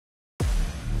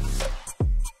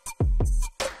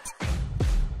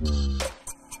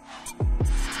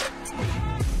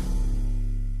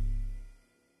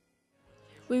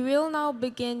We will now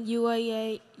begin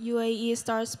UAE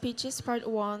Star Speeches Part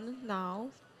 1 now.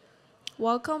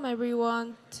 Welcome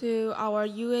everyone to our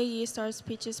UAE Star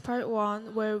Speeches Part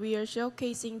 1, where we are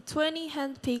showcasing 20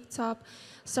 hand-picked top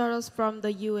startups from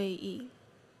the UAE.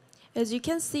 As you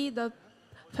can see, the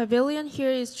pavilion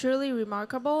here is truly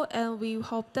remarkable, and we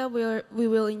hope that we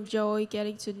will enjoy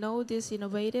getting to know these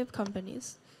innovative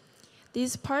companies.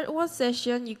 This Part 1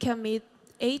 session, you can meet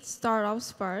 8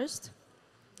 startups first.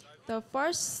 The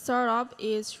first startup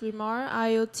is Remar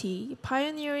IoT, a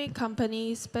pioneering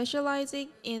company specializing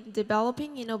in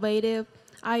developing innovative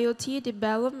IoT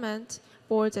development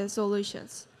boards and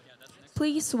solutions.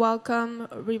 Please welcome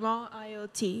Remar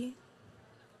IoT.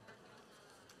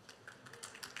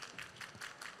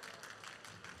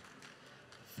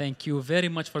 Thank you very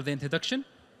much for the introduction.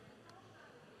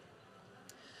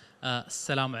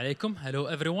 Assalamu alaikum. Hello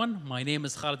everyone. My name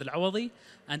is Khalid Al-Awadi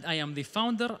and I am the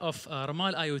founder of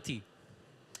Ramal IoT.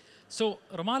 So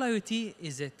Ramal IoT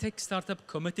is a tech startup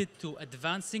committed to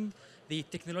advancing the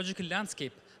technological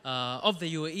landscape of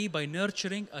the UAE by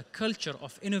nurturing a culture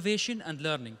of innovation and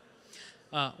learning.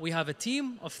 We have a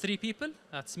team of 3 people,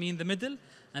 that's me in the middle,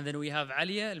 and then we have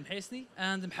Aliya Al-Mhaisni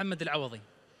and Muhammad Al-Awadi.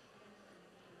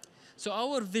 So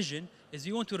our vision is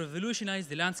we want to revolutionize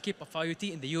the landscape of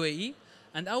IoT in the UAE,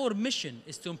 and our mission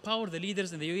is to empower the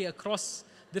leaders in the UAE across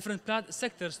different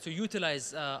sectors to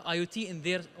utilize IoT in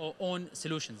their own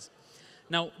solutions.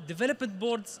 Now, development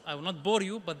boards, I will not bore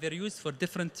you, but they're used for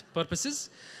different purposes.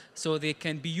 So they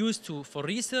can be used for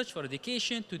research, for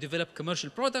education, to develop commercial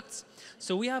products.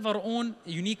 So we have our own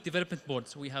unique development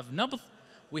boards. We have Nabd,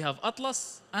 we have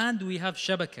Atlas, and we have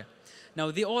Shabaka.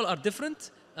 Now, they all are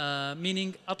different,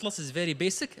 meaning Atlas is very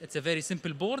basic. It's a very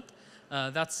simple board.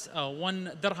 That's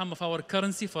 1 dirham of our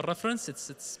currency for reference.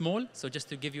 It's small, so just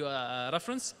to give you a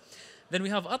reference. Then we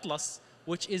have Atlas,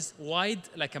 which is wide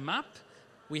like a map.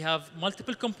 We have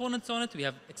multiple components on it. We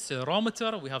have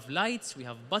accelerometer, we have lights, we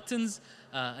have buttons,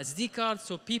 SD cards,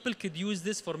 so people could use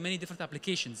this for many different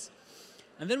applications.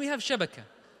 And then we have Shabaka.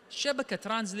 Shabaka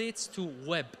translates to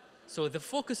web. So the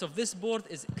focus of this board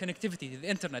is connectivity to the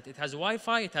internet. It has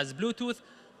Wi-Fi, it has Bluetooth,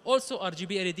 also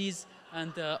RGB LEDs,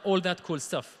 and all that cool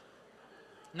stuff.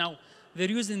 Now, they're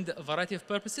used in a variety of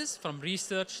purposes, from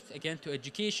research, again, to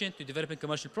education, to developing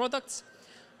commercial products.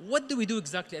 What do we do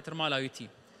exactly at Ramal IoT?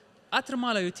 At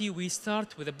Ramal IoT, we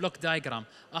start with a block diagram,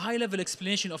 a high-level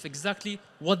explanation of exactly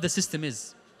what the system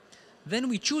is. Then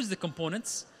we choose the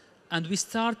components, and we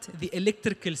start the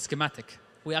electrical schematic.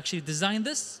 We actually design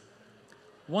this.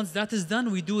 Once that is done,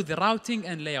 we do the routing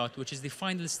and layout, which is the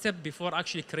final step before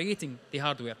actually creating the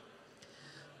hardware.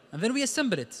 And then we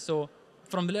assemble it. So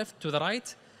from the left to the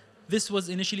right, this was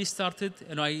initially started,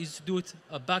 and I used to do it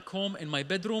back home in my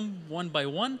bedroom, 1 by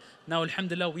 1. Now,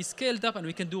 alhamdulillah, we scaled up and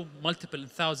we can do multiple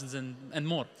thousands and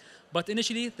more. But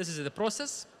initially, this is the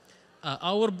process.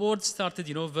 Our board started,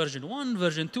 version 1,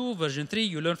 version 2, version 3.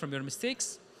 You learn from your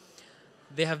mistakes.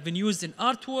 They have been used in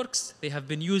artworks. They have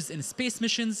been used in space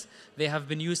missions. They have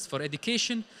been used for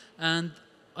education. And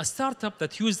a startup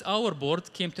that used our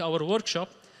board came to our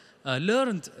workshop,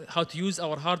 learned how to use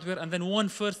our hardware, and then won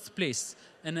first place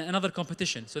in another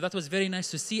competition. So that was very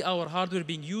nice to see our hardware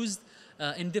being used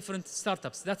in different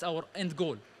startups. That's our end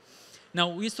goal. Now,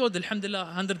 we sold, alhamdulillah,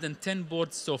 110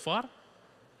 boards so far.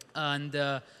 And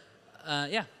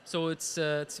yeah, so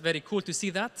it's very cool to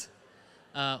see that.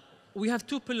 We have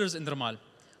 2 pillars in Ramal.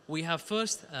 We have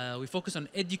first, we focus on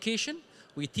education.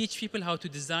 We teach people how to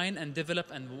design and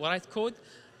develop and write code.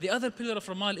 The other pillar of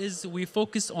Ramal is we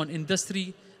focus on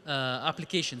industry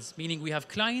applications, meaning we have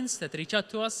clients that reach out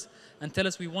to us and tell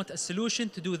us we want a solution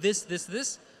to do this, this,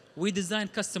 this. We design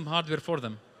custom hardware for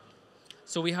them.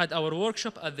 So we had our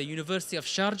workshop at the University of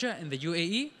Sharjah in the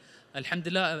UAE.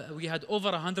 Alhamdulillah, we had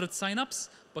over 100 sign-ups,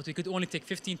 but we could only take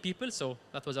 15 people, so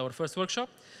that was our first workshop.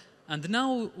 And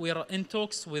now we are in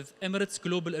talks with Emirates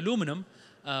Global Aluminum,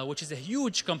 which is a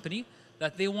huge company,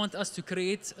 that they want us to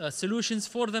create solutions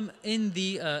for them in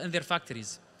their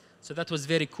factories. So that was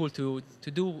very cool to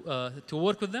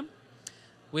work with them.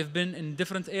 We've been in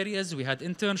different areas. We had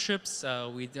internships.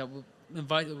 We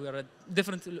were at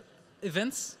different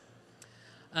events.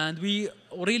 And we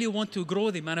really want to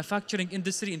grow the manufacturing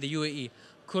industry in the UAE.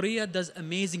 Korea does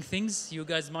amazing things. You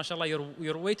guys, mashallah,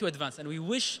 you're way too advanced. And we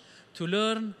wish to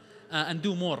learn and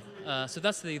do more. So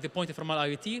that's the point of Ramal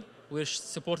IoT. We're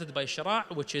supported by Shara',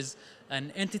 which is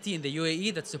an entity in the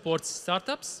UAE that supports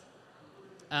startups.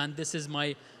 And this is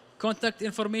my contact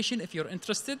information if you're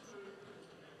interested.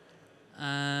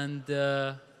 And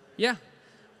yeah,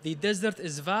 the desert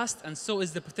is vast, and so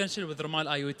is the potential with Ramal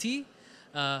IoT.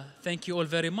 Thank you all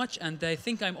very much, and I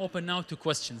think I'm open now to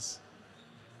questions.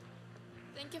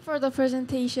 Thank you for the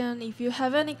presentation. If you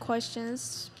have any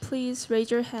questions, please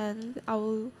raise your hand. I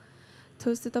will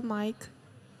toast the mic.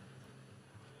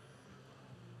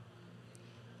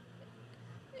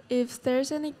 If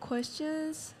there's any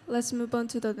questions, let's move on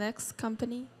to the next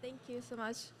company. Thank you so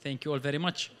much. Thank you all very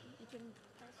much.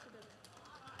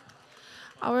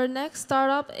 Our next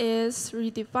startup is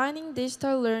redefining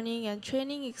digital learning and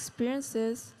training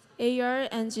experiences, AR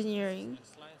engineering.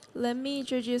 Let me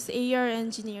introduce AR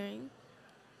engineering.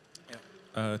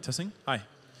 Testing. Hi.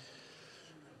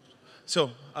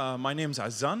 So, my name is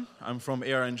Azzan. I'm from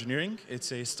AR Engineering.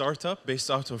 It's a startup based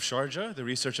out of Sharjah, the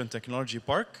Research and Technology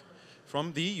Park,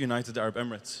 from the United Arab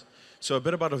Emirates. So, a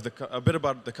bit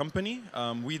about the company.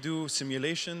 We do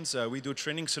simulations. We do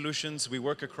training solutions. We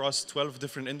work across 12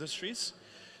 different industries.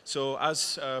 So,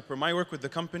 as per my work with the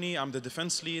company, I'm the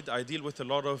defense lead. I deal with a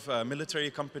lot of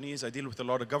military companies. I deal with a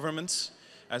lot of governments,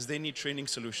 as they need training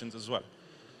solutions as well.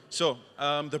 So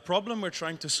the problem we're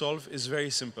trying to solve is very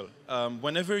simple.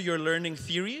 Whenever you're learning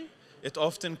theory, it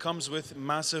often comes with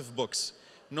massive books.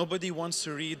 Nobody wants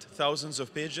to read thousands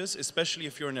of pages, especially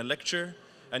if you're in a lecture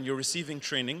and you're receiving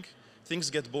training. Things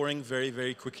get boring very,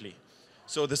 very quickly.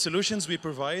 So the solutions we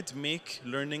provide make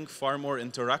learning far more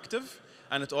interactive,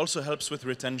 and it also helps with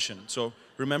retention, so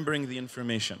remembering the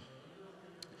information.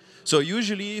 So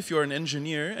usually, if you're an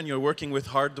engineer and you're working with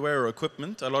hardware or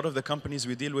equipment, a lot of the companies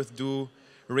we deal with do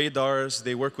radars,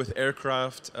 they work with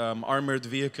aircraft, armored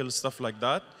vehicles, stuff like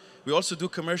that. We also do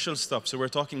commercial stuff, so we're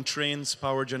talking trains,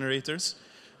 power generators.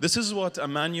 This is what a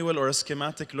manual or a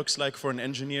schematic looks like for an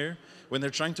engineer when they're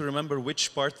trying to remember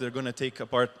which part they're going to take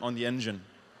apart on the engine.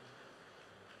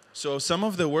 So some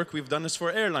of the work we've done is for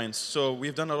airlines. So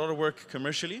we've done a lot of work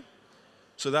commercially.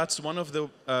 So that's one of the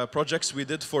projects we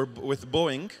did with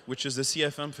Boeing, which is the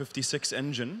CFM56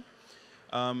 engine.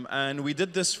 And we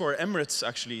did this for Emirates,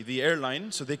 actually, the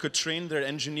airline, so they could train their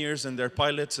engineers and their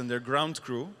pilots and their ground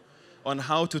crew on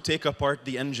how to take apart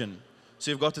the engine. So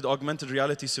you've got an augmented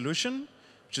reality solution,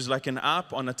 which is like an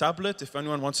app on a tablet. If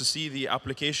anyone wants to see the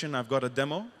application, I've got a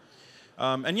demo.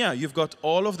 And yeah, you've got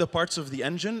all of the parts of the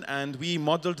engine, and we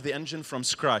modeled the engine from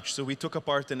scratch. So we took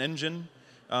apart an engine.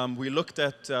 We looked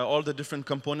at all the different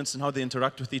components and how they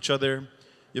interact with each other.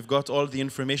 You've got all the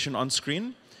information on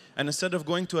screen. And instead of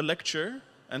going to a lecture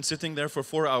and sitting there for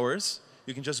 4 hours,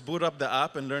 you can just boot up the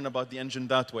app and learn about the engine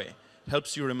that way. It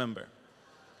helps you remember.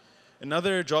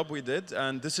 Another job we did,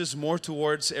 and this is more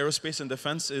towards aerospace and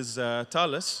defense, is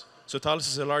Thales. So Thales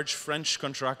is a large French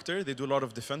contractor. They do a lot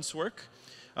of defense work.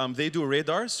 They do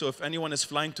radars. So if anyone is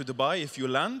flying to Dubai, if you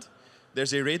land,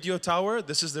 there's a radio tower.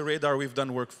 This is the radar we've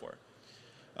done work for.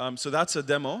 So that's a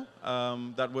demo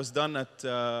that was done at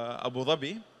Abu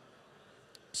Dhabi.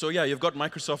 So yeah, you've got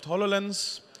Microsoft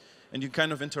HoloLens, and you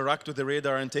kind of interact with the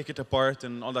radar and take it apart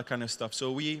and all that kind of stuff. So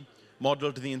we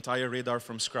modeled the entire radar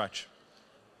from scratch.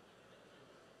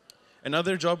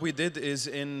 Another job we did is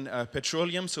in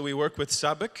petroleum. So we work with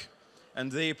SABIC,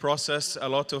 and they process a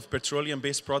lot of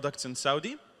petroleum-based products in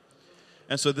Saudi.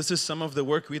 And so this is some of the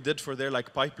work we did for their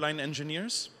pipeline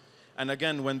engineers. And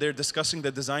again, when they're discussing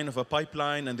the design of a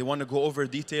pipeline and they want to go over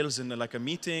details in a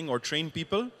meeting or train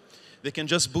people, they can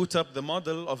just boot up the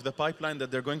model of the pipeline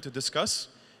that they're going to discuss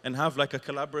and have a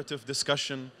collaborative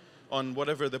discussion on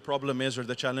whatever the problem is or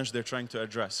the challenge they're trying to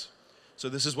address. So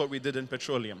this is what we did in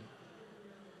petroleum.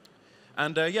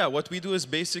 And yeah, what we do is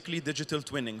basically digital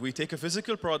twinning. We take a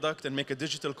physical product and make a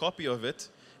digital copy of it,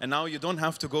 and now you don't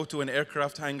have to go to an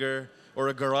aircraft hangar or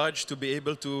a garage to be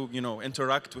able to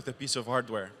interact with a piece of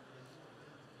hardware.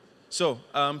 So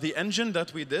the engine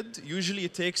that we did, usually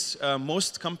it takes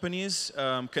most companies,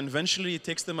 conventionally it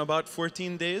takes them about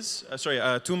 14 days,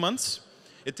 2 months.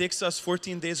 It takes us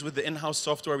 14 days with the in-house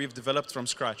software we've developed from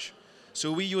scratch.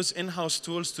 So we use in-house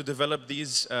tools to develop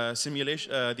these simulators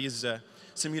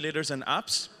and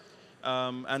apps.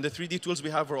 And the 3D tools we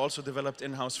have were also developed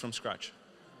in-house from scratch.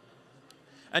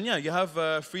 And yeah, you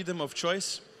have freedom of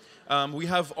choice. We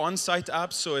have on-site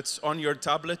apps, so it's on your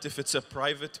tablet. If it's a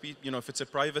private, if it's a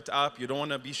private app, you don't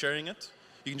want to be sharing it.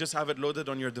 You can just have it loaded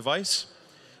on your device.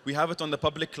 We have it on the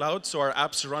public cloud, so our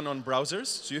apps run on browsers.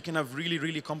 So you can have really,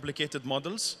 really complicated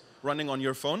models running on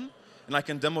your phone. And I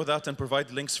can demo that and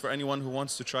provide links for anyone who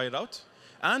wants to try it out.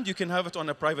 And you can have it on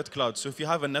a private cloud. So if you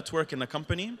have a network in a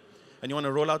company and you want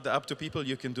to roll out the app to people,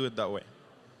 you can do it that way.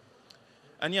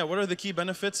 And yeah, what are the key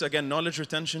benefits? Again, knowledge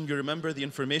retention. You remember the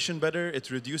information better.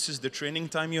 It reduces the training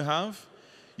time you have.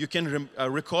 You can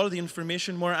recall the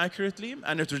information more accurately,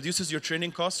 and it reduces your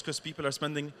training costs because people are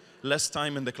spending less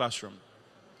time in the classroom.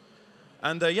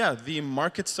 And yeah, the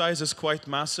market size is quite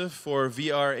massive for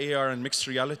VR, AR, and mixed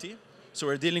reality. So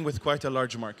we're dealing with quite a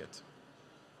large market.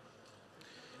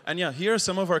 And yeah, here are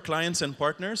some of our clients and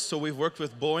partners. So we've worked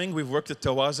with Boeing, we've worked with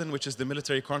Tawazun, which is the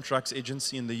military contracts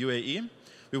agency in the UAE.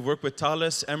 We've worked with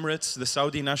Thales, Emirates, the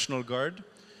Saudi National Guard,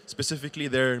 specifically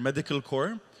their medical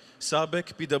corps,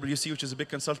 Sabic, PwC, which is a big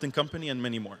consulting company, and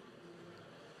many more.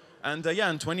 And yeah,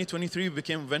 in 2023, we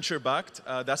became venture-backed.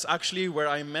 That's actually where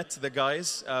I met the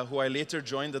guys who I later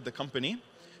joined at the company.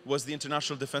 It was the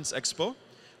International Defense Expo.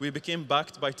 We became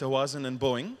backed by Tawazun and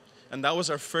Boeing. And that was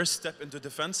our first step into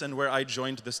defense and where I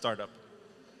joined the startup.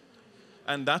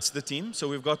 And that's the team. So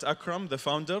we've got Akram, the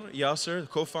founder, Yasser, the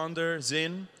co-founder,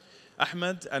 Zain,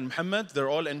 Ahmed, and Mohammed. They're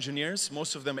all engineers,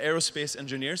 most of them aerospace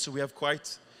engineers. So we have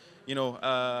quite, you know,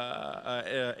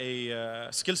 a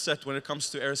skill set when it comes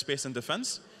to aerospace and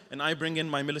defense. And I bring in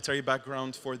my military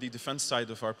background for the defense side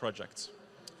of our projects.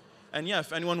 And yeah,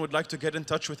 if anyone would like to get in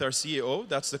touch with our CEO,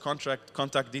 that's the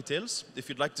contact details. If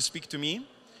you'd like to speak to me,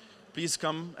 please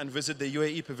come and visit the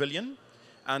UAE Pavilion.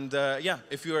 And yeah,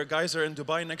 if you guys are in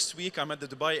Dubai next week, I'm at the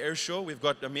Dubai Air Show. We've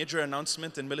got a major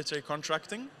announcement in military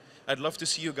contracting. I'd love to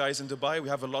see you guys in Dubai. We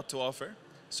have a lot to offer.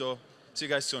 So see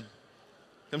you guys soon.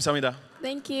 Kamsahamnida.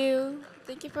 Thank you.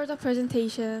 Thank you for the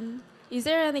presentation. Is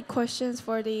there any questions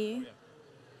for the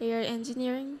air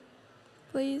engineering,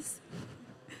 please?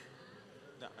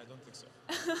 No, I don't think so.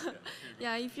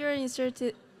 Yeah, if you're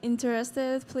interested,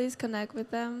 please connect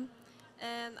with them.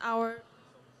 And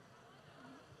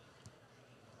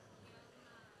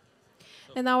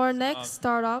our next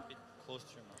startup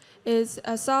is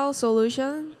a SaaS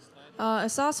solution. A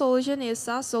SaaS solution is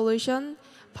SaaS solution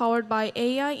powered by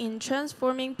AI in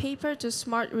transforming paper to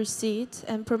smart receipts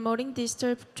and promoting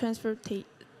digital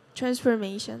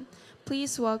transformation.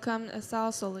 Please welcome a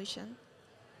SaaS solution.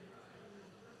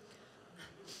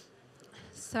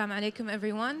 Assalamu alaikum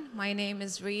everyone. My name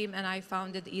is Reem and I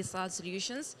founded eSal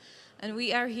Solutions. And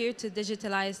we are here to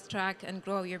digitalize, track, and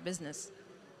grow your business.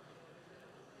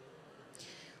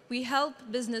 We help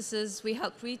businesses, we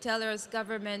help retailers,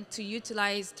 government to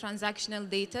utilize transactional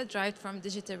data derived from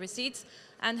digital receipts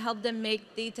and help them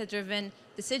make data-driven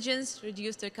decisions,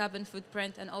 reduce their carbon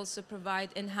footprint, and also provide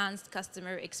enhanced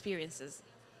customer experiences.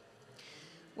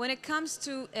 When it comes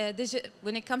to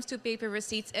paper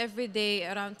receipts, every day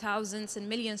around thousands and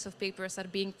millions of papers are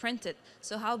being printed.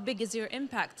 So how big is your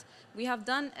impact? We have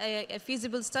done a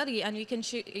feasible study, and you can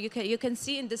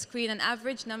see in the screen an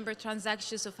average number of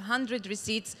transactions of 100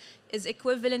 receipts is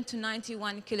equivalent to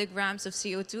 91 kilograms of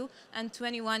CO2 and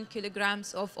 21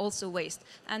 kilograms of also waste.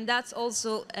 And that's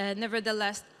also,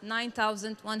 nevertheless,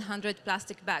 9,100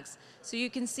 plastic bags. So you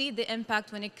can see the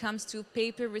impact when it comes to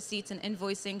paper receipts and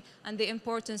invoicing and the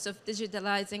importance of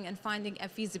digitalizing and finding a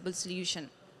feasible solution.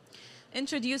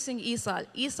 Introducing eSal.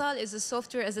 eSal is a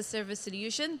software as a service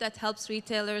solution that helps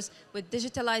retailers with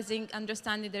digitalizing,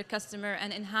 understanding their customer,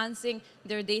 and enhancing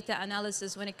their data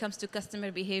analysis when it comes to customer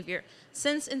behavior.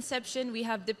 Since inception, we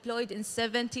have deployed in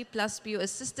 70 plus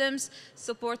POS systems,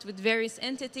 support with various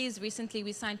entities. Recently,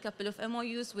 we signed a couple of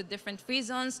MOUs with different free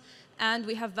zones, and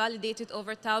we have validated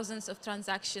over thousands of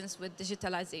transactions with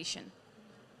digitalization.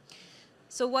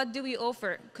 So what do we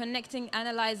offer? Connecting,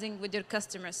 analyzing with your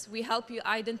customers. We help you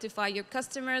identify your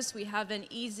customers. We have an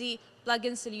easy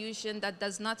plug-in solution that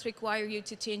does not require you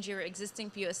to change your existing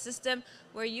POS system,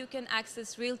 where you can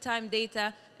access real-time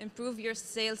data, improve your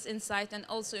sales insight, and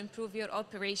also improve your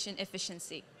operation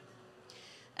efficiency.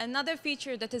 Another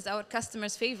feature that is our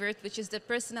customers' favorite, which is the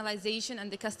personalization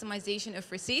and the customization of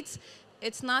receipts.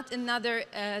 It's not another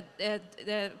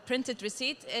printed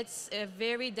receipt. It's a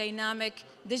very dynamic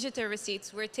digital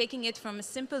receipts. We're taking it from a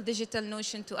simple digital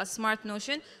notion to a smart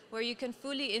notion where you can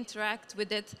fully interact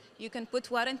with it. You can put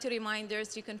warranty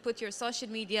reminders. You can put your social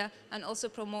media and also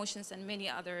promotions and many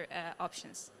other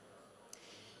options.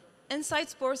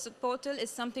 Insights portal is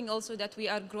something also that we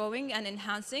are growing and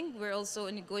enhancing. We're also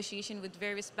in negotiation with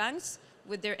various banks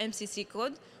with their MCC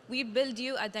code. We build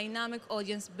you a dynamic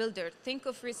audience builder. Think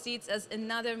of receipts as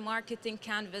another marketing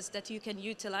canvas that you can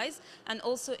utilize and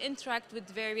also interact with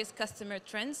various customer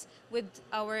trends with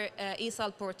our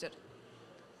eSal portal.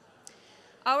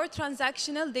 Our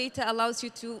transactional data allows you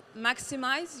to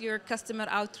maximize your customer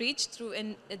outreach through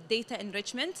data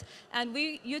enrichment, and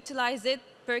we utilize it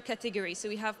per category. So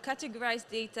we have categorized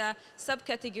data,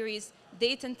 subcategories,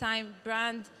 date and time,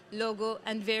 brand, logo,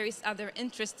 and various other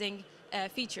interesting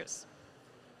features.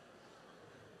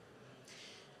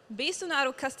 Based on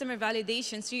our customer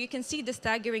validation, so you can see the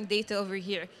staggering data over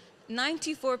here.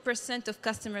 94% of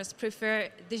customers prefer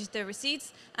digital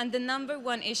receipts, and the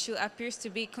 #1 issue appears to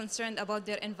be concerned about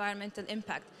their environmental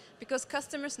impact. Because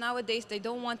customers nowadays, they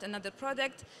don't want another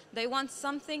product, they want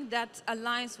something that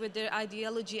aligns with their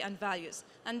ideology and values.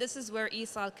 And this is where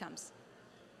eSal comes.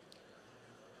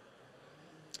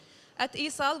 At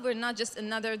ESOL, we're not just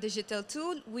another digital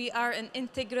tool. We are an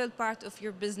integral part of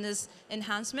your business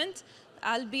enhancement.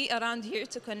 I'll be around here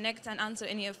to connect and answer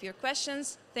any of your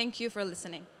questions. Thank you for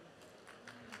listening.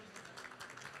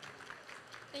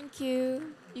 Thank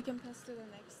you. You can pass to the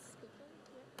next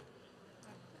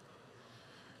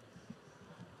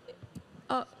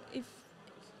speaker.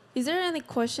 Is there any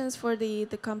questions for the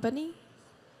company?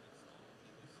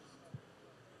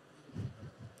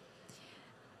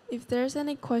 If there's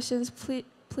any questions,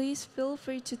 please feel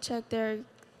free to check their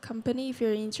company if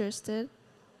you're interested.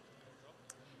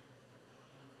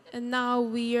 And now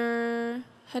we are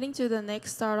heading to the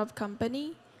next startup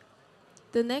company.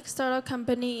 The next startup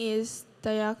company is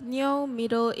Diagneo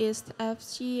Middle East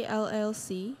FG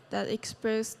LLC that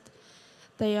expressed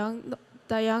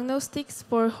diagnostics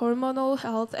for hormonal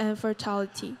health and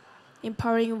fertility,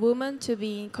 empowering women to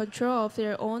be in control of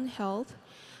their own health.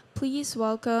 Please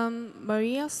welcome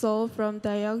Maria Sol from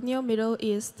Diagneo Middle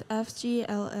East FG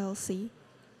LLC.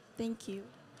 Thank you.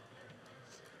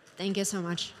 Thank you so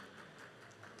much.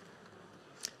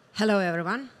 Hello,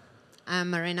 everyone.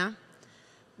 I'm Marina,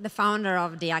 the founder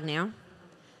of Diagneo.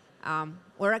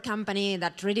 We're a company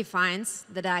that redefines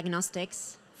the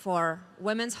diagnostics for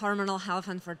women's hormonal health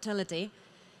and fertility,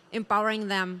 empowering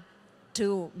them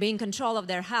to be in control of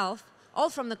their health, all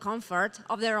from the comfort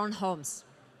of their own homes.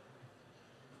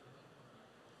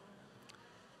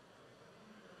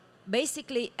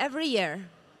 Basically, every year,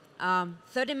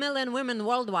 30 million women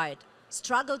worldwide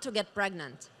struggle to get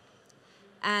pregnant.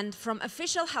 And from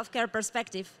official healthcare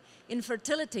perspective,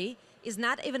 infertility is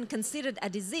not even considered a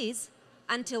disease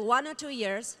until 1 or 2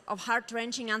 years of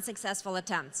heart-wrenching unsuccessful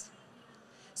attempts.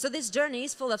 So this journey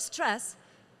is full of stress,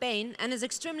 pain, and is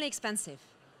extremely expensive.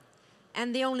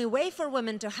 And the only way for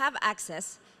women to have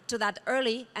access to that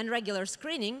early and regular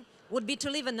screening would be to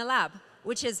live in a lab,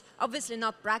 which is obviously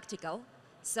not practical.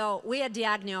 So we at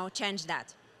Diagneo changed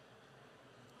that.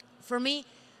 For me,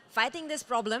 fighting this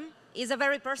problem is a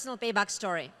very personal payback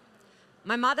story.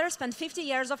 My mother spent 50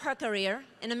 years of her career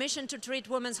in a mission to treat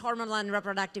women's hormonal and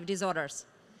reproductive disorders.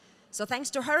 So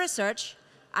thanks to her research,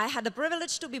 I had the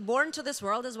privilege to be born to this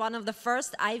world as one of the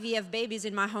first IVF babies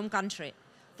in my home country,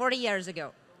 40 years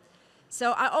ago.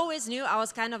 So I always knew I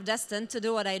was kind of destined to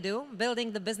do what I do,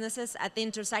 building the businesses at the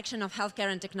intersection of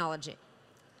healthcare and technology.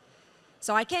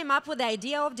 So I came up with the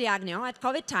idea of Diagneo at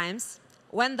COVID times,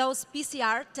 when those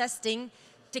PCR testing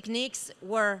techniques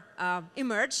were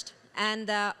emerged, and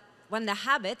when the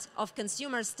habit of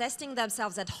consumers testing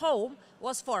themselves at home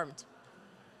was formed.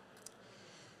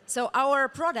 So our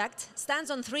product stands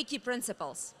on 3 key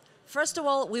principles. First of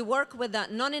all, we work with the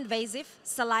non-invasive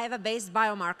saliva-based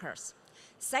biomarkers.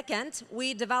 Second,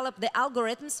 we develop the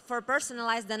algorithms for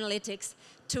personalized analytics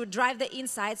to drive the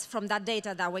insights from that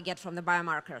data that we get from the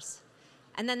biomarkers.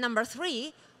 And then number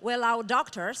 3, we allow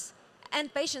doctors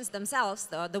and patients themselves,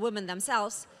 the women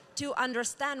themselves, to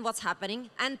understand what's happening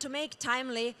and to make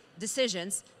timely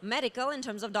decisions, medical in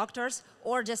terms of doctors,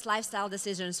 or just lifestyle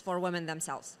decisions for women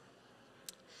themselves.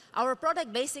 Our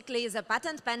product basically is a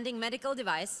patent-pending medical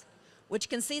device which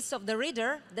consists of the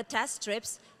reader, the test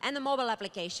strips, and a mobile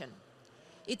application.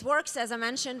 It works, as I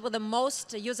mentioned, with the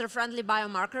most user-friendly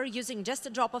biomarker using just a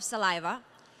drop of saliva.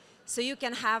 So you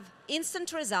can have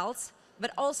instant results,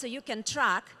 but also you can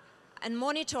track and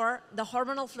monitor the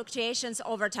hormonal fluctuations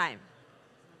over time.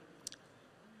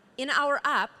 In our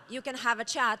app, you can have a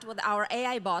chat with our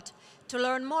AI bot to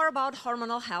learn more about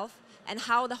hormonal health and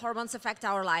how the hormones affect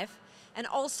our life, and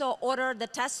also order the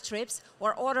test strips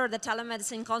or order the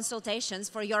telemedicine consultations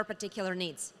for your particular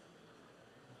needs.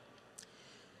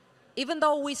 Even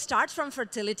though we start from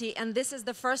fertility, and this is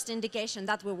the first indication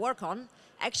that we work on,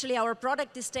 actually our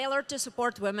product is tailored to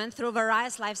support women through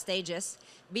various life stages,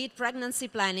 be it pregnancy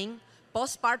planning,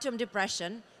 postpartum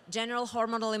depression, general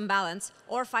hormonal imbalance,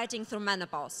 or fighting through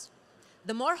menopause.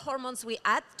 The more hormones we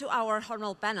add to our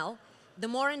hormonal panel, the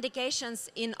more indications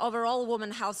in overall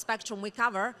women health spectrum we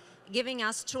cover, giving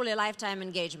us truly lifetime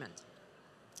engagement.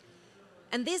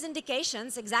 And these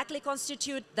indications exactly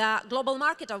constitute the global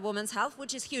market of women's health,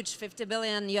 which is huge, $50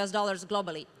 billion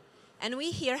globally. And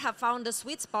we here have found a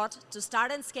sweet spot to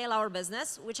start and scale our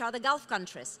business, which are the Gulf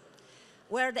countries,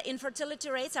 where the infertility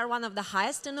rates are one of the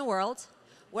highest in the world,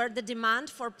 where the demand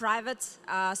for private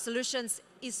solutions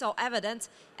is so evident,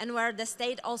 and where the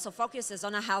state also focuses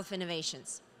on health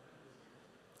innovations.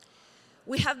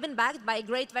 We have been backed by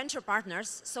great venture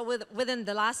partners, so within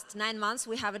the last 9 months,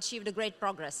 we have achieved a great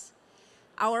progress.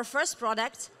 Our first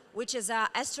product, which is an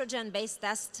estrogen-based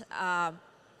test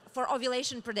for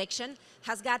ovulation prediction,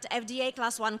 has got FDA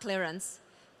Class 1 clearance.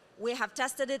 We have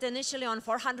tested it initially on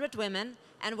 400 women,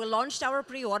 and we launched our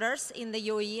pre-orders in the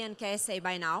UAE and KSA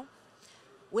by now.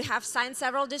 We have signed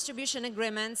several distribution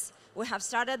agreements. We have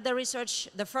started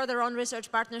the further on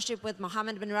research partnership with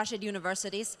Mohammed bin Rashid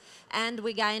universities, and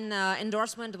we gain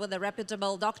endorsement with the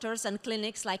reputable doctors and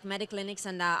clinics like Mediclinics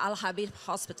and Al Habib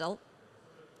Hospital.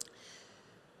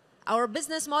 Our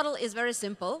business model is very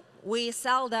simple. We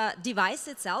sell the device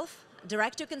itself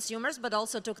direct to consumers, but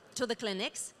also to the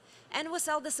clinics. And we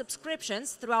sell the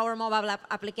subscriptions through our mobile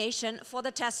application for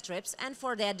the test strips and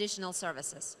for the additional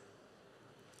services.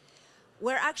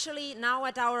 We're actually now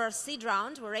at our seed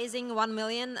round. We're raising $1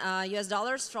 million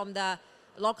US from the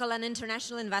local and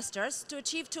international investors to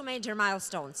achieve two major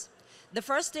milestones. The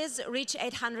first is reach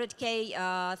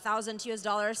 800,000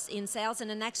 US in sales in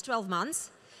the next 12 months.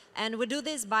 And we do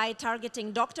this by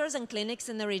targeting doctors and clinics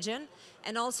in the region,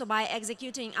 and also by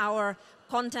executing our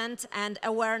content and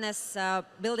awareness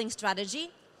building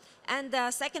strategy. And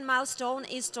the second milestone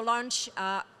is to launch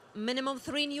minimum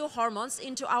 3 new hormones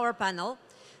into our panel,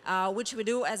 which we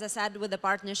do, as I said, with the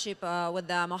partnership with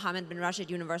the Mohammed bin Rashid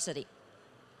University.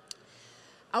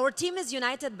 Our team is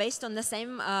united based on the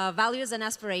same values and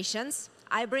aspirations.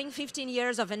 I bring 15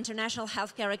 years of international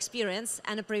healthcare experience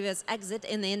and a previous exit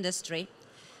in the industry.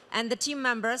 And the team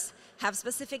members have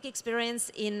specific experience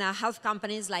in health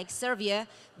companies like Servier,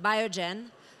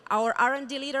 Biogen. Our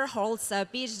R&D leader holds a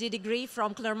PhD degree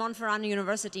from Clermont-Ferrand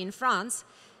University in France,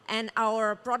 and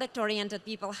our product-oriented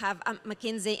people have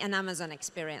McKinsey and Amazon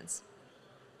experience.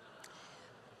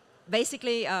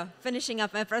 Basically, finishing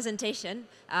up my presentation,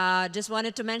 just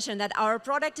wanted to mention that our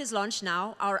product is launched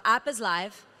now, our app is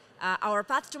live, our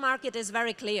path to market is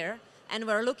very clear, and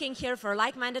we're looking here for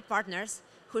like-minded partners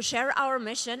who share our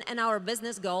mission and our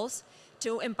business goals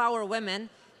to empower women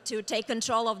to take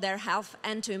control of their health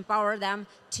and to empower them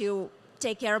to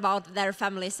take care about their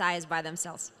family size by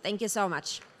themselves. Thank you so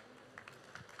much.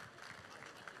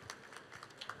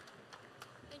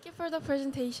 Thank you for the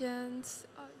presentations.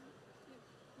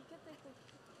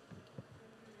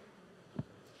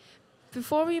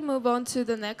 Before we move on to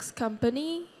the next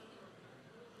company,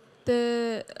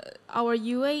 our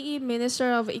UAE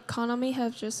Minister of Economy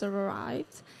have just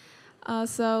arrived.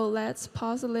 So let's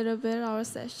pause a little bit our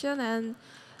session and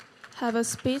have a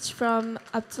speech from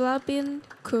Abdullah bin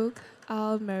Cook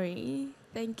Al Mari.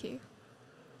 Thank you.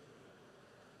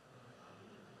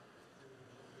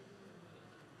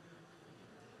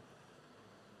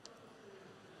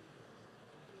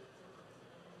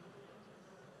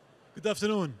 Good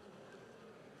afternoon.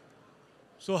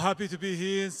 So happy to be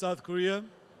here in South Korea.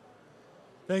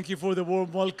 Thank you for the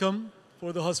warm welcome,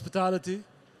 for the hospitality.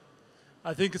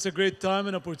 I think it's a great time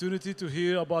and opportunity to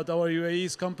hear about our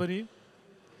UAE's company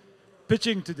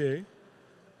pitching today.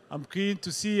 I'm keen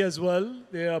to see as well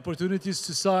the opportunities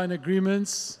to sign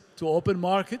agreements to open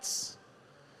markets.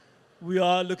 We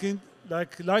are looking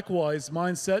likewise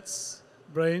mindsets,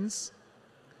 brains.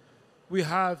 We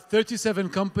have 37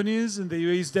 companies in the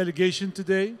UAE's delegation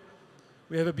today.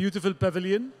 We have a beautiful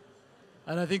pavilion.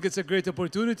 And I think it's a great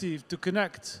opportunity to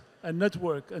connect and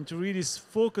network and to really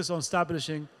focus on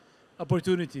establishing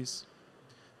opportunities.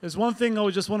 There's one thing I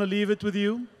would just want to leave it with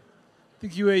you. I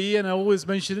think UAE, and I always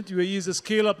mention it, UAE is a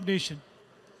scale-up nation,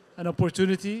 an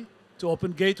opportunity to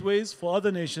open gateways for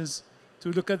other nations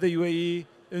to look at the UAE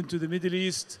into the Middle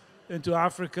East, into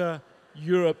Africa,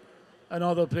 Europe, and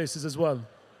other places as well.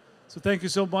 So thank you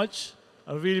so much.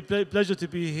 A really pleasure to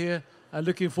be here, and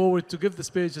looking forward to give the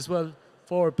stage as well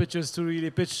for our pitchers to really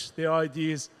pitch their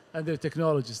ideas and their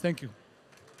technologies. Thank you.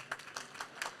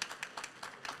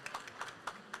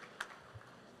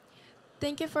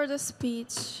 Thank you for the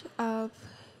speech of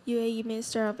UAE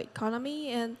Minister of Economy,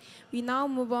 and we now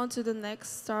move on to the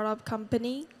next startup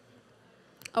company.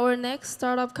 Our next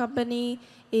startup company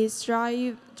is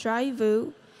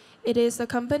Drivoo. It is a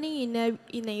company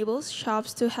enables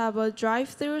shops to have a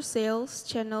drive-through sales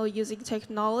channel using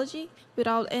technology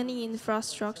without any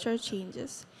infrastructure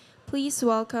changes. Please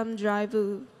welcome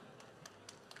Drivoo.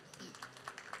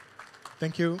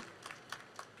 Thank you.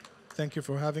 Thank you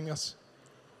for having us.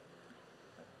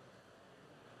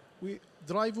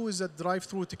 Drivoo is a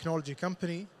drive-through technology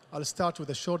company. I'll start with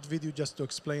a short video just to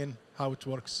explain how it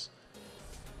works.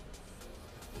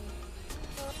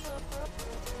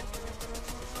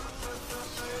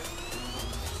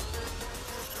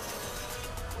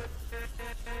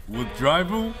 With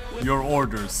Drivoo, your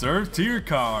order served to your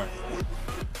car.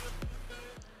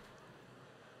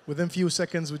 Within few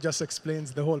seconds, we just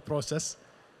explains the whole process.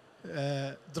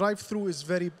 Drive-through is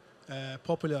very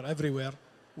popular everywhere.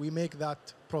 We make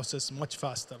that process much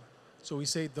faster. So we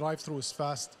say drive-through is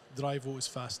fast, Drivoo is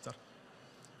faster.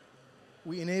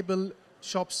 We enable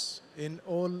shops in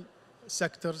all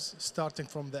sectors, starting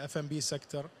from the F&B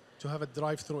sector, to have a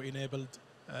drive-through enabled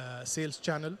sales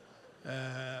channel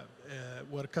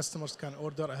where customers can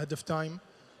order ahead of time,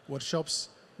 where shops,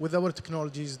 with our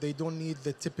technologies, they don't need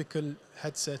the typical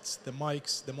headsets, the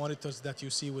mics, the monitors that you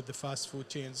see with the fast food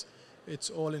chains. It's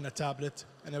all in a tablet,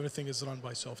 and everything is run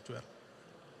by software.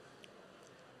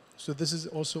 So this is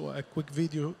also a quick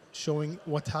video showing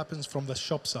what happens from the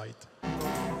shop side.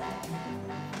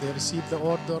 They receive the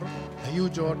order, a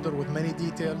huge order with many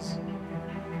details,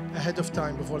 ahead of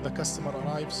time before the customer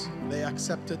arrives. They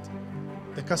accept it.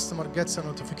 The customer gets a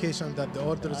notification that the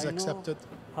order is accepted.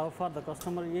 How far the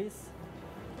customer is,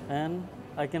 and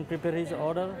I can prepare his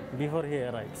order before he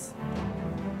arrives.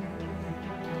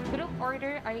 Group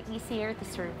order are easier to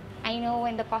serve. I know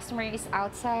when the customer is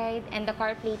outside and the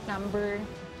car plate number.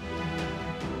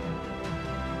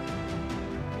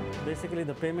 Basically,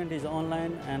 the payment is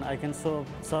online, and I can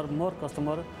serve more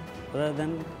customers rather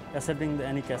than accepting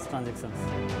any cash transactions.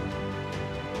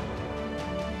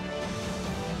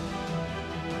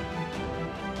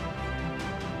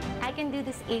 I can do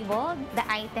disable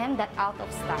the item that out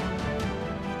of stock.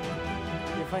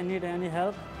 If I need any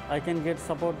help, I can get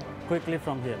support quickly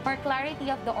from here. For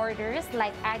clarity of the orders,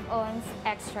 like add-ons,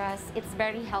 extras, it's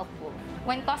very helpful.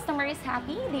 When customer is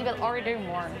happy, they will order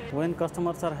more. When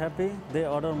customers are happy, they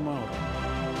order more.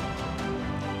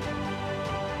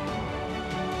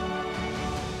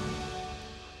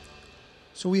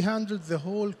 So we handled the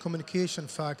whole communication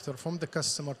factor from the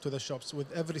customer to the shops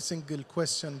with every single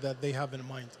question that they have in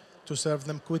mind to serve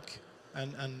them quick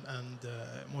and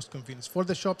most convenient. For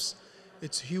the shops,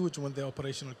 it's huge when the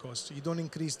operational costs. You don't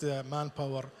increase the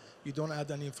manpower, you don't add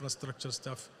any infrastructure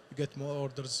stuff, you get more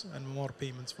orders and more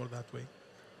payments for that way.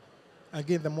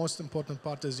 Again, the most important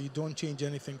part is you don't change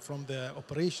anything from the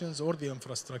operations or the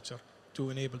infrastructure to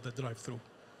enable the drive-through.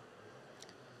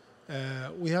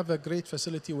 We have a great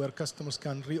facility where customers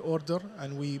can reorder,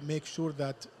 and we make sure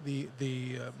that the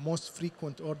most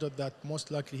frequent order that most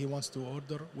likely he wants to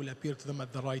order will appear to them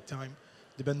at the right time,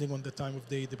 depending on the time of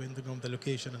day, depending on the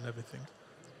location and everything.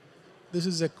 This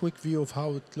is a quick view of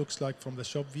how it looks like from the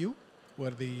shop view,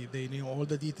 where they know all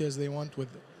the details they want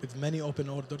with many open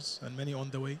orders and many on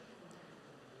the way.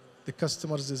 The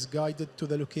customers is guided to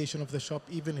the location of the shop.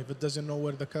 Even if it doesn't know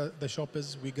where the shop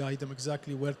is, we guide them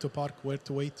exactly where to park, where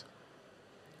to wait.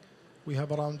 We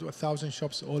have around 1,000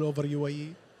 shops all over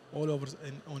UAE, all over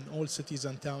on all cities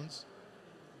and towns.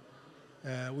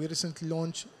 We recently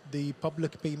launched the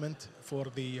public payment for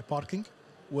the parking,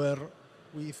 where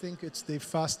we think it's the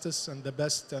fastest and the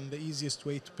best and the easiest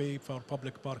way to pay for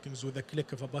public parkings. With a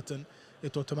click of a button,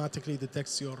 it automatically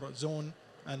detects your zone,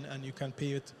 and you can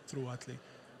pay it through Atli.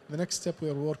 The next step, we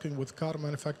are working with car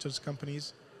manufacturers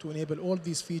companies to enable all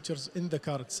these features in the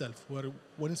car itself, where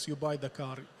once you buy the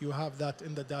car, you have that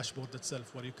in the dashboard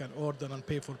itself, where you can order and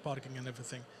pay for parking and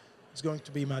everything. It's going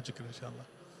to be magical, inshallah.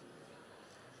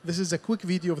 This is a quick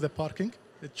video of the parking.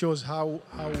 It shows how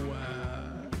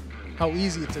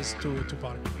easy it is to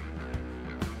park.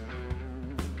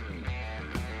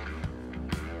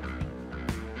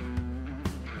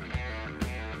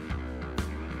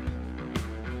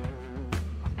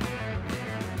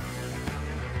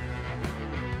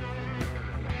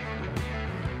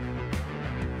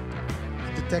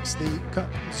 Detects the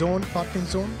zone, parking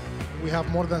zone. We have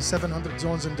more than 700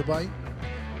 zones in Dubai.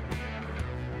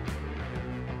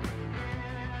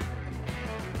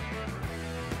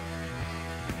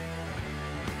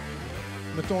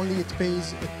 Not only it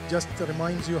pays, it just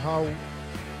reminds you how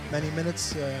many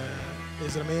minutes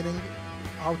is remaining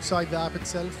outside the app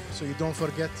itself, so you don't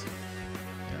forget.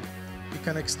 Yeah. You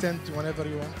can extend whenever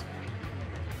you want.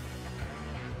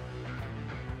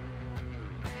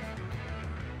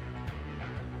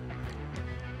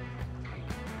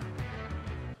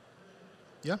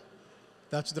 Yeah,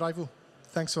 that's Drive-U.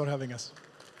 Thanks for having us.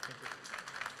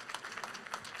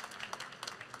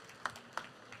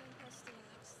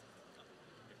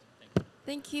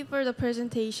 Thank you for the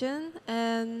presentation.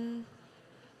 And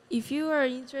if you are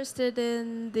interested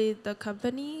in the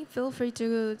company, feel free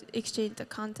to exchange the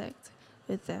contact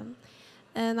with them.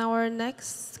 And our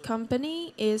next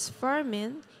company is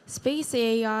Farmin, Space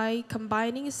AI,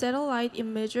 combining satellite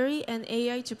imagery and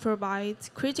AI to provide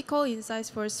critical insights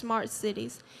for smart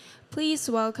cities. Please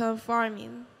welcome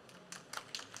Farmin.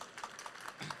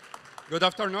 Good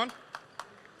afternoon.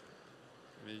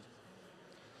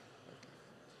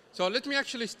 So let me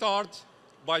actually start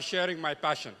by sharing my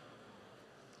passion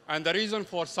and the reason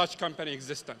for such company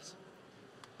existence.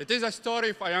 It is a story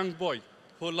of a young boy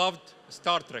who loved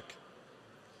Star Trek.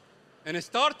 In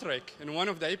Star Trek, in one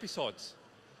of the episodes,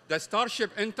 the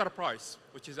Starship Enterprise,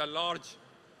 which is a large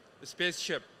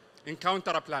spaceship,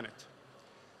 encountered a planet.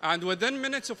 And within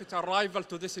minutes of its arrival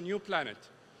to this new planet,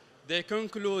 they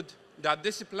conclude that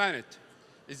this planet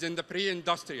is in the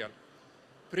pre-industrial,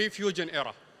 pre-fusion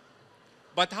era.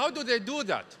 But how do they do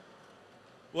that?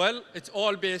 Well, it's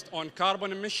all based on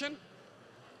carbon emission,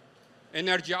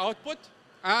 energy output,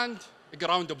 and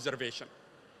ground observation.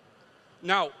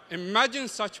 Now, imagine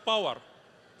such power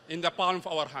in the palm of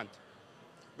our hand.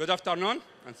 Good afternoon,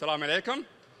 and salam alaikum.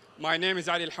 My name is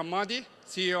Ali Al-Hammadi,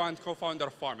 CEO and co-founder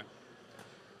of Farman.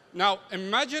 Now,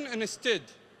 imagine instead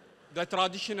the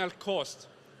traditional cost,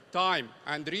 time,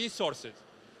 and resources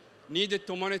needed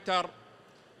to monitor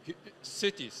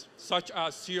cities such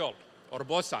as Seoul or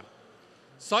Busan.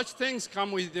 Such things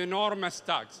come with enormous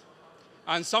tags,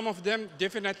 and some of them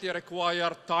definitely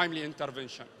require timely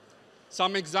intervention.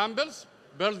 Some examples: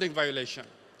 building violation,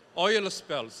 oil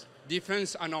spills,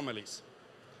 defense anomalies.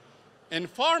 In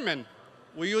Farman,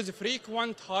 we use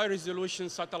frequent high-resolution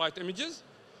satellite images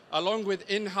along with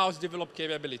in-house developed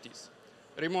capabilities,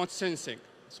 remote sensing,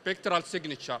 spectral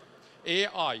signature,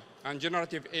 AI, and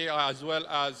generative AI, as well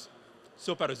as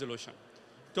super resolution,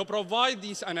 to provide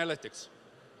these analytics,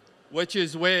 which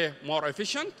is way more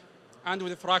efficient and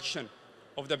with a fraction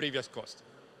of the previous cost.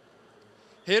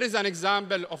 Here is an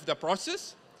example of the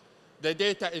process. The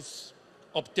data is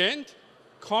obtained,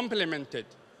 complemented,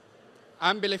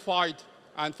 amplified,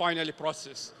 and finally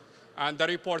processed. And the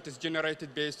report is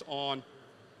generated based on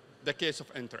the case of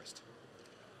interest.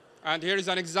 And here is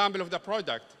an example of the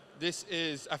product. This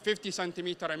is a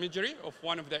 50-centimeter imagery of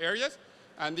one of the areas,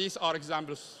 and these are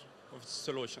examples of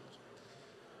solutions.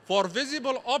 For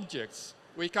visible objects,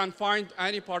 we can find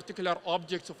any particular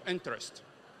objects of interest.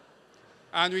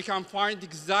 And we can find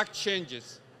exact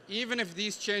changes, even if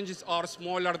these changes are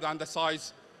smaller than the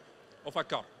size of a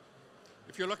car.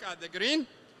 If you look at the green,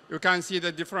 you can see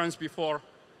the difference before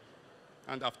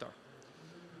and after.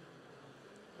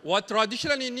 What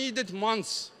traditionally needed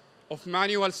months of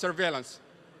manual surveillance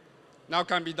now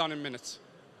can be done in minutes,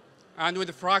 and with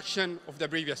a fraction of the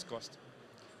previous cost.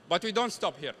 But we don't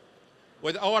stop here.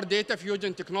 With our data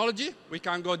fusion technology, we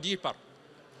can go deeper,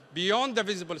 beyond the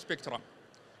visible spectrum,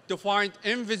 to find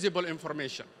invisible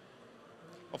information,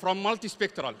 from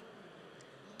multispectral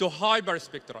to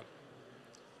hyperspectral,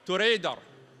 to radar,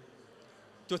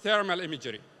 to thermal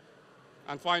imagery,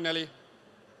 and finally,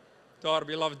 to our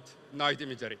beloved night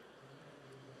imagery.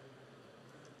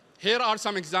 Here are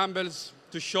some examples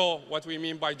to show what we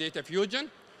mean by data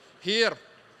fusion. Here,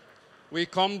 we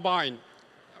combine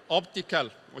optical,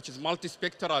 which is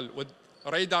multispectral, with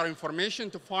radar information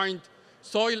to find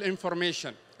soil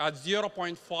information at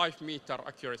 0.5 meter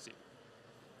accuracy.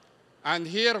 And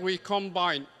here we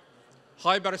combine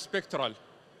hyperspectral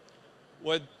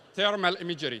with thermal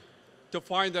imagery to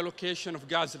find the location of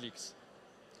gas leaks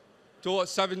to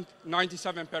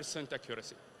 97%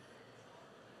 accuracy.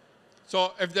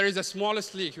 So if there is a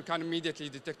smallest leak, you can immediately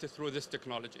detect it through this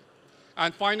technology.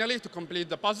 And finally, to complete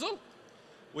the puzzle,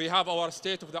 we have our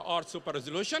state-of-the-art super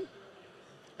resolution.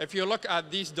 If you look at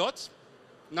these dots,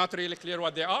 not really clear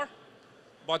what they are,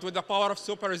 but with the power of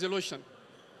super resolution,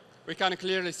 we can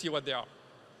clearly see what they are.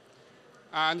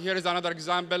 And here is another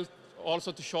example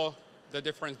also to show the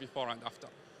difference before and after.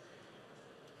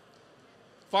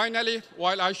 Finally,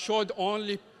 while I showed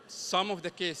only some of the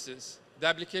cases, the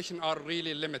applications are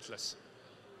really limitless.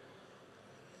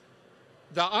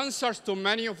 The answers to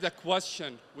many of the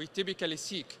questions we typically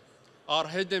seek are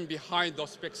hidden behind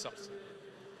those pixels.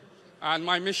 And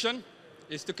my mission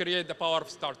is to create the power of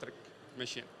Star Trek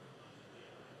machine.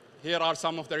 Here are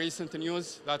some of the recent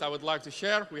news that I would like to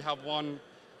share. We have won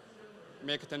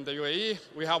Make It in the UAE.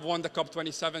 We have won the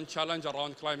COP27 challenge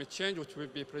around climate change, which will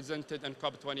be presented in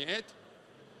COP28.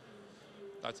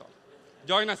 That's all.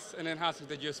 Join us in enhancing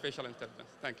the geospatial intelligence.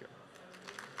 Thank you.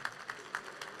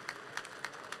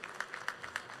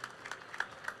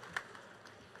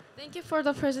 Thank you for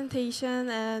the presentation,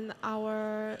 and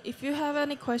if you have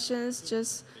any questions,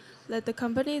 just let the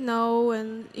company know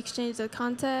and exchange the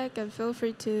contact, and feel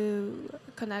free to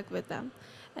connect with them.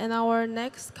 And our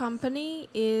next company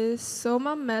is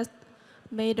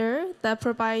Mater, that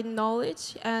provide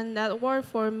knowledge and network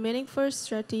for meaningful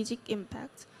strategic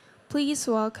impact. Please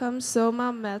welcome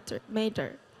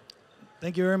Mater.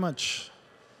 Thank you very much.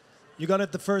 You got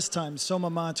it the first time,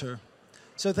 Mater.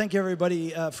 So thank you, everybody,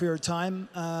 for your time.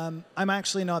 I'm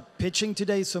actually not pitching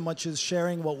today so much as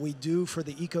sharing what we do for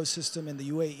the ecosystem in the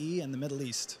UAE and the Middle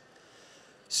East.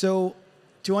 So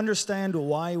to understand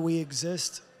why we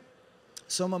exist,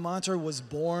 Mater was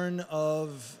born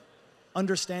of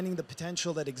understanding the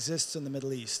potential that exists in the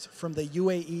Middle East. From the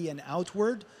UAE and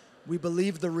outward, we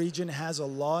believe the region has a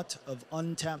lot of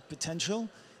untapped potential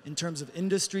in terms of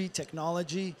industry,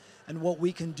 technology, and what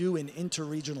we can do in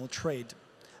interregional trade.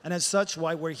 And as such,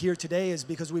 why we're here today is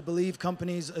because we believe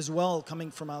companies as well coming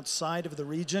from outside of the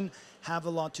region have a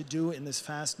lot to do in this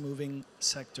fast-moving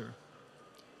sector.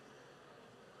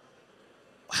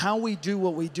 How we do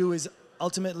what we do is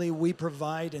ultimately we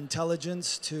provide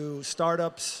intelligence to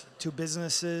startups, to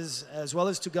businesses, as well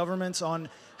as to governments on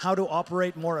how to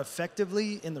operate more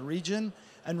effectively in the region.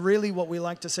 And really what we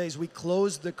like to say is we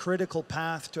close the critical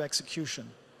path to execution.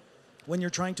 When you're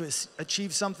trying to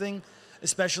achieve something,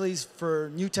 especially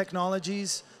for new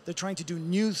technologies, they're trying to do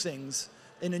new things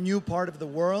in a new part of the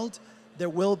world. There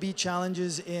will be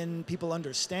challenges in people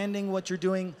understanding what you're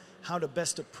doing, how to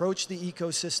best approach the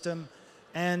ecosystem.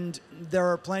 And there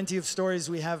are plenty of stories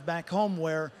we have back home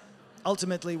where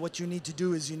ultimately what you need to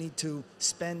do is you need to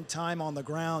spend time on the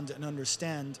ground and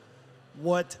understand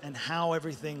what and how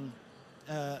everything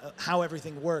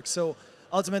works. So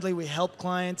ultimately we help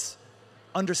clients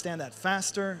understand that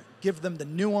faster, give them the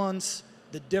nuance,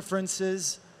 the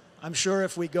differences. I'm sure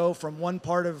if we go from one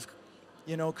part of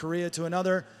Korea to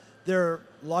another, there are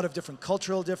a lot of different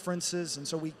cultural differences, and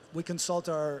so we consult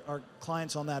our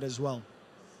clients on that as well.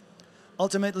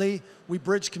 Ultimately, we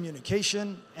bridge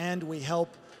communication and we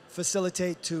help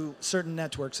facilitate to certain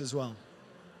networks as well.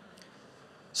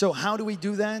 So how do we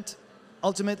do that?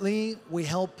 Ultimately, we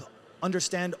help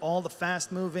understand all the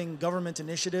fast-moving government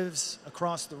initiatives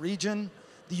across the region.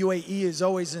 The UAE is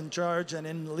always in charge and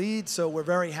in the lead, so we're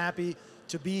very happy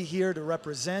to be here to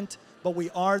represent, but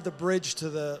we are the bridge to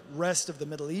the rest of the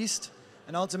Middle East.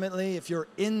 And ultimately, if you're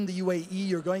in the UAE,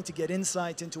 you're going to get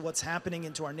insight into what's happening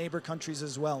into our neighbor countries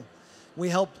as well. We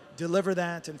help deliver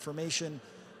that information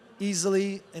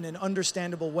easily in an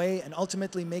understandable way and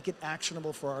ultimately make it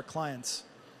actionable for our clients.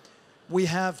 We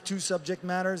have 2 subject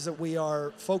matters that we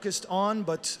are focused on,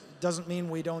 but doesn't mean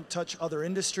we don't touch other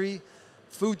industry.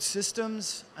 Food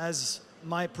systems, as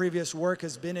my previous work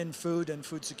has been in food and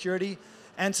food security,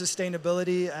 and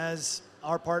sustainability, as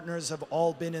our partners have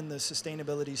all been in the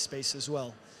sustainability space as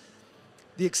well.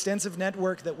 The extensive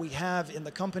network that we have in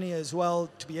the company as well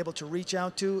to be able to reach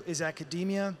out to is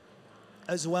academia,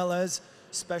 as well as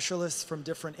specialists from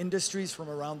different industries from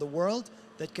around the world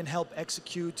that can help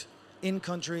execute in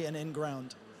country and in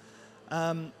ground.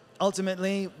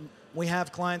 Ultimately, we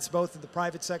have clients both in the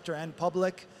private sector and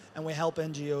public, and we help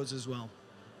NGOs as well.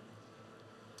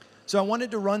 So I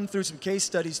wanted to run through some case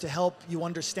studies to help you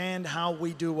understand how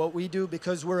we do what we do,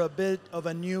 because we're a bit of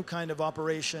a new kind of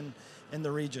operation in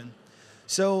the region.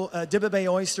 So Dibba Bay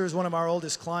Oyster is one of our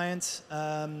oldest clients,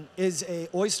 is a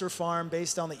oyster farm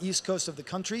based on the east coast of the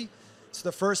country. It's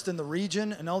the first in the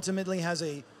region and ultimately has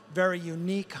a very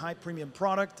unique high premium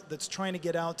product that's trying to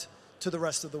get out to the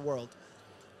rest of the world.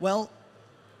 Well,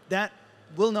 that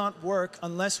will not work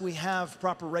unless we have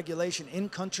proper regulation in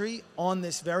country on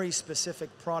this very specific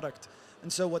product.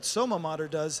 And so what Soma Mater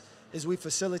does is we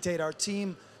facilitate our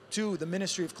team to the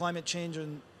Ministry of Climate Change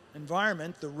and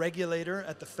Environment, the regulator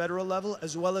at the federal level,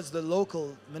 as well as the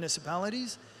local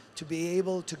municipalities, to be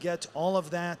able to get all of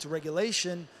that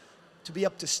regulation to be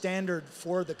up to standard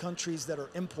for the countries that are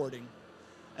importing.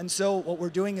 And so what we're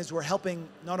doing is we're helping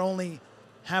not only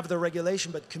have the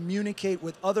regulation, but communicate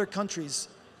with other countries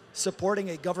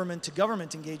supporting a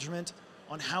government-to-government engagement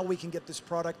on how we can get this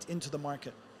product into the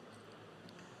market.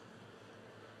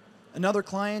 Another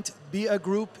client, BIA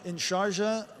Group in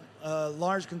Sharjah, a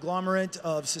large conglomerate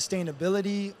of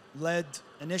sustainability-led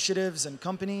initiatives and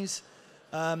companies.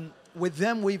 With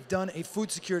them, we've done a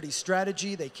food security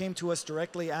strategy. They came to us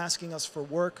directly asking us for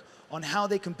work on how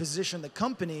they can position the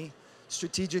company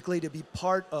strategically to be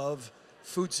part of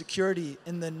food security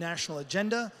in the national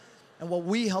agenda. And what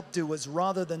we helped do was,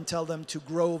 rather than tell them to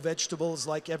grow vegetables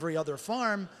like every other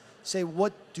farm, say,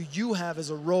 what do you have as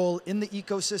a role in the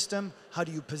ecosystem? How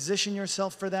do you position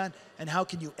yourself for that? And how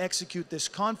can you execute this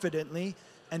confidently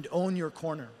and own your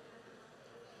corner?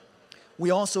 We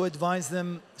also advise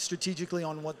them strategically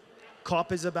on what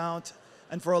COP is about.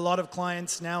 And for a lot of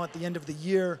clients now at the end of the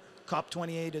year,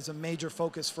 COP28 is a major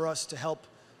focus for us to help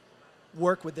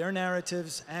work with their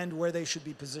narratives and where they should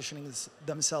be positioning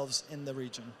themselves in the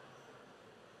region.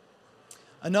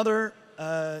 Another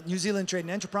New Zealand Trade and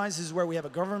Enterprise is where we have a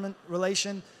government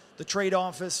relation. The trade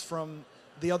office from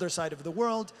the other side of the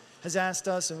world has asked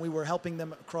us, and we were helping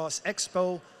them across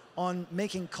Expo, on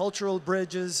making cultural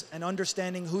bridges and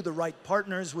understanding who the right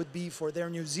partners would be for their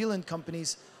New Zealand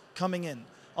companies coming in.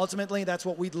 Ultimately, that's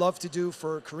what we'd love to do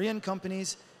for Korean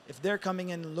companies. If they're coming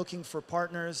in looking for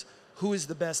partners, who is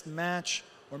the best match?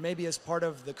 Or maybe as part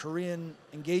of the Korean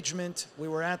engagement, we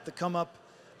were at the COMEUP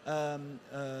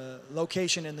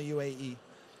location in the UAE.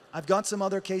 I've got some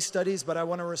other case studies, but I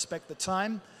want to respect the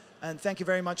time. And thank you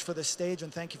very much for the stage,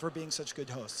 and thank you for being such good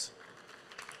hosts.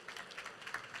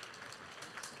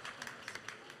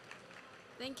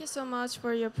 Thank you so much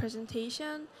for your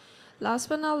presentation. Last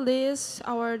but not least,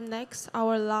 our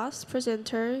last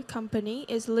presenter company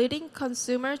is leading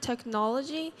consumer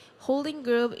technology holding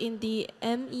group in the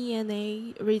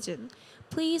MENA region.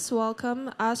 Please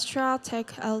welcome Astra Tech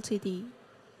Ltd.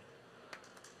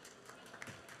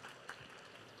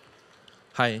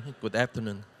 Hi, good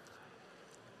afternoon.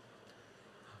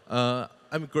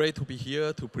 I'm great to be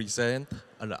here to present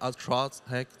the Astra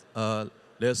Tech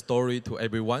their story to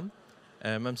everyone.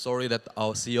 I'm sorry that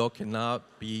our CEO cannot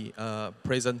be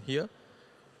present here.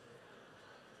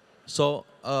 So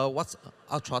what's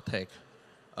Astra Tech?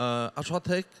 Astra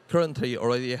Tech currently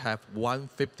already have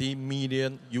 150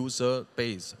 million user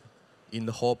base in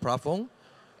the whole platform.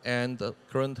 And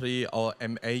currently our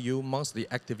MAU, monthly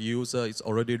active user, is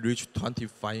already reached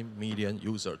 25 million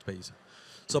user base.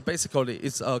 So basically,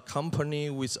 it's a company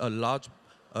with a large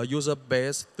user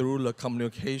base through the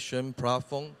communication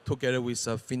platform together with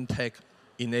a fintech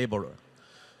enabler.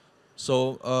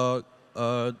 So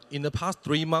in the past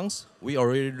 3 months, we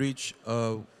already reached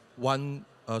 1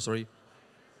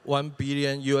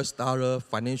 billion US dollar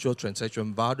financial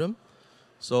transaction volume.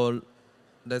 So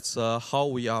that's how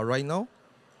we are right now.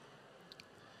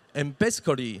 And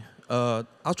basically,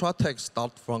 Astra Tech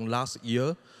started from last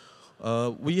year.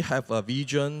 We have a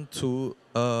vision to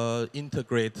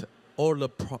integrate all the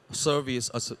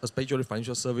service, especially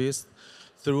financial service,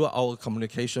 through our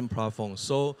communication platform.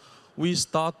 So we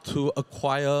start to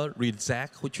acquire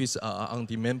Rezac, which is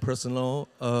on-demand personal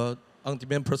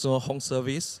home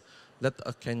service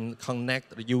that can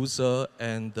connect the user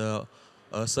and the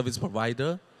service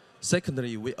provider.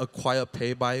 Secondly, we acquire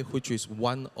PayBuy, which is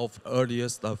one of the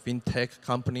earliest fintech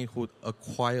company who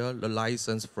acquired the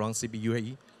license from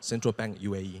CBUAE, Central Bank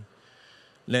UAE.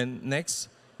 Then next,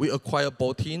 we acquire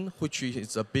Botin, which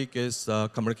is the biggest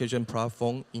communication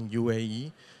platform in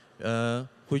UAE,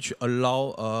 which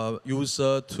allow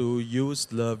user to use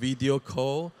the video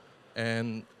call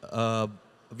and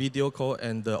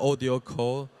the audio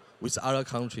call with other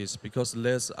countries, because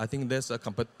I think there's a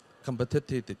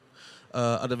competitive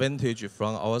advantage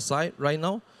from our side right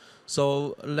now.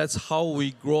 So that's how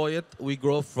we grow it. We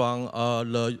grow from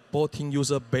the Botin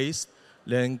user base,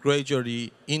 then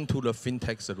gradually into the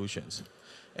fintech solutions.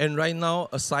 And right now,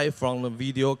 aside from the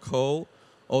video call,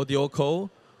 audio call,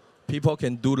 people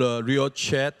can do the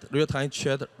real-time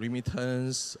chat,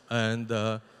 remittance, and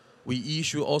we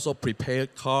issue also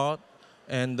prepaid card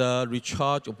and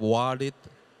recharge of wallet.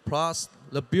 Plus,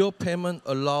 the bill payment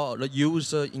allow the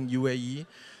user in UAE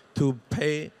to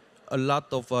pay a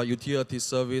lot of utility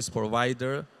service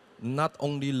provider, not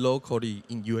only locally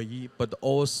in UAE, but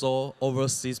also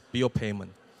overseas bill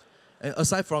payment. And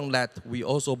aside from that, we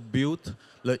also built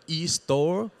the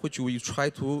e-store, which we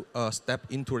try to step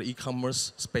into the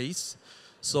e-commerce space.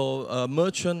 So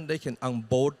merchant, they can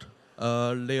onboard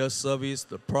their service,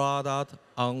 the product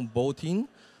on Botin,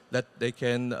 that they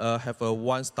can have a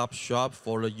one-stop shop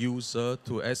for the user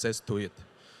to access to it.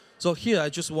 So here, I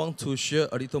just want to share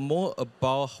a little more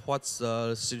about what's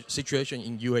the situation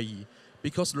in UAE.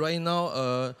 Because right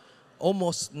now,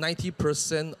 almost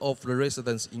 90% of the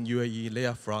residents in UAE, they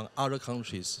are from other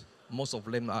countries. Most of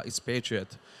them are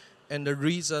expatriate. And the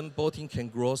reason Botin can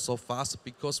grow so fast,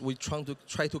 because we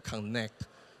try to connect,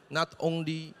 not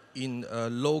only in a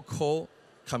local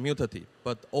community,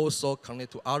 but also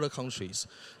connect to other countries,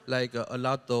 like a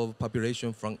lot of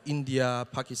population from India,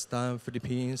 Pakistan,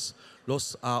 Philippines.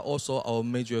 Those are also our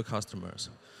major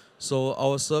customers. So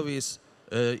our service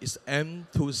is aimed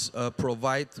to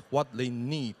provide what they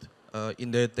need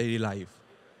in their daily life.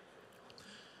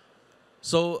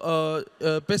 So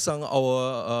based on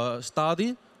our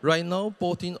study, right now,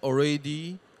 Botin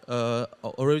already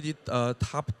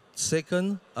top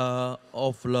second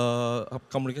of the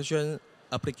communication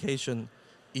application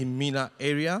in MENA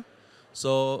area.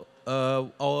 So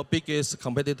our biggest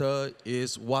competitor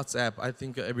is WhatsApp. I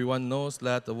think everyone knows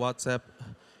that WhatsApp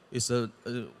is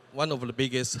one of the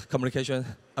biggest communication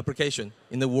application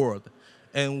in the world.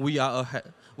 And we are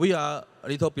a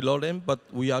little below them, but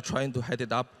we are trying to head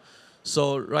it up.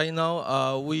 So right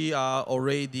now, we are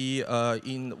already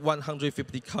in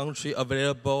 150 countries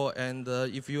available. And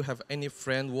if you have any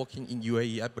friend working in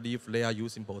UAE, I believe they are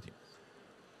using Botin.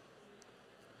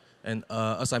 And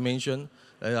as I mentioned,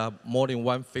 there are more than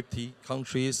 150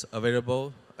 countries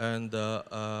available, and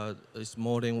it's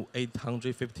more than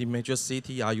 850 major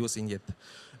cities are using it.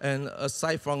 And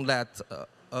aside from that,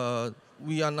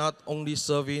 we are not only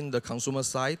serving the consumer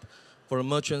side. For the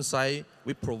merchant side,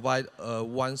 we provide a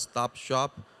one-stop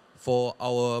shop for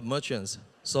our merchants.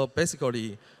 So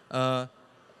basically, because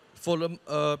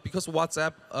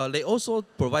WhatsApp, they also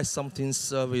provide something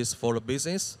service for the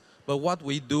business, But what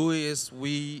we do is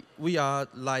we are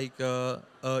like a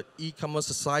e-commerce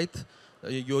site.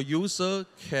 Your user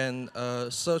can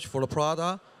search for the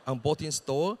product on boating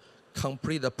store,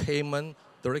 complete the payment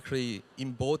directly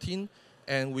in boating,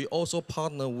 and we also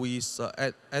partner with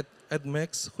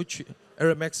Admex,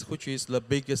 which is the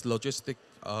biggest logistic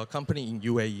company in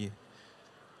UAE.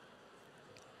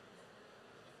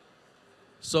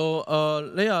 So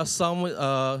there are some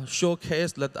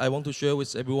showcase that I want to share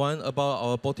with everyone about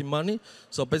our boating money.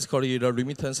 So basically, the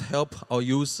remittance help our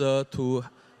user to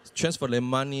transfer their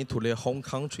money to their home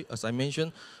country. As I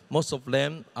mentioned, most of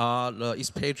them are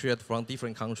expatriate from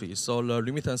different countries. So the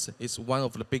remittance is one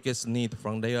of the biggest need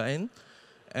from their end.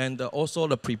 And also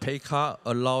the prepaid card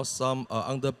allows some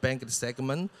underbanked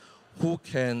segment who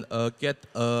can get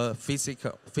a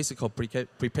physical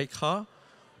prepaid card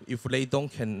if they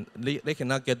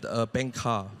cannot get a bank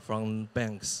card from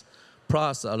banks.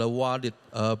 Plus, the wallet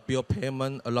bill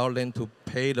payment allow them to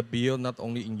pay the bill not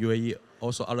only in UAE,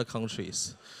 also other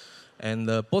countries. And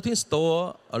the boating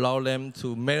store allow them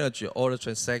to manage all the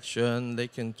transactions. They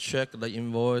can check the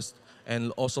invoice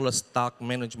and also the stock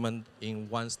management in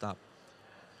one stop.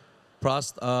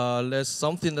 Plus, there's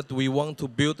something that we want to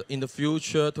build in the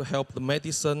future to help the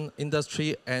medicine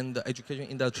industry and the education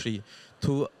industry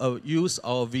to use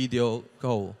our video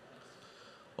call.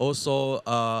 Also,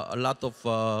 a lot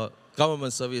of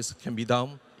government service can be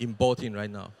done in boating right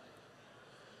now.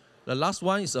 The last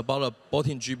one is about a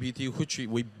boating GPT, which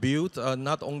we built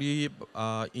not only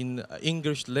in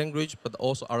English language, but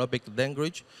also Arabic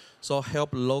language. So help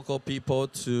local people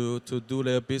to do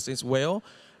their business well.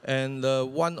 And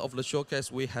one of the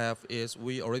showcase we have is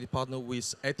we already partner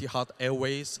with Etihad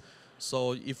Airways.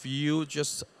 So if you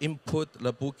just input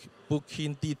the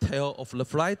booking detail of the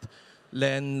flight,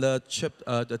 then the chat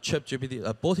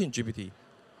GPT, boating GPT,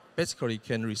 basically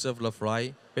can reserve the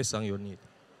flight based on your need.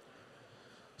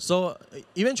 So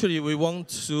eventually we want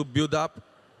to build up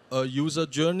a user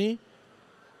journey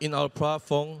in our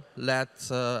platform that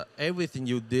everything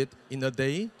you did in a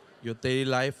day, your daily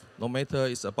life, no matter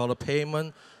it's about the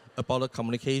payment, about the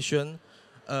communication,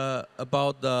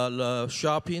 about the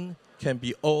shopping, can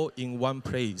be all in one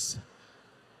place.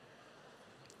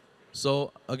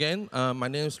 So again, my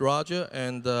name is Roger,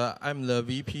 and I'm the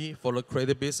VP for the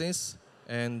creative business.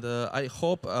 And I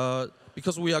hope,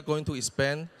 because we are going to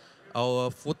expand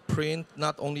our footprint,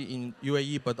 not only in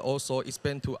UAE, but also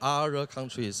expand to other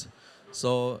countries.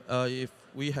 So if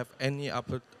we have any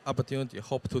opportunity,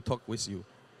 hope to talk with you.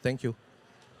 Thank you.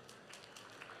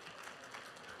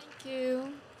 Thank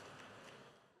you.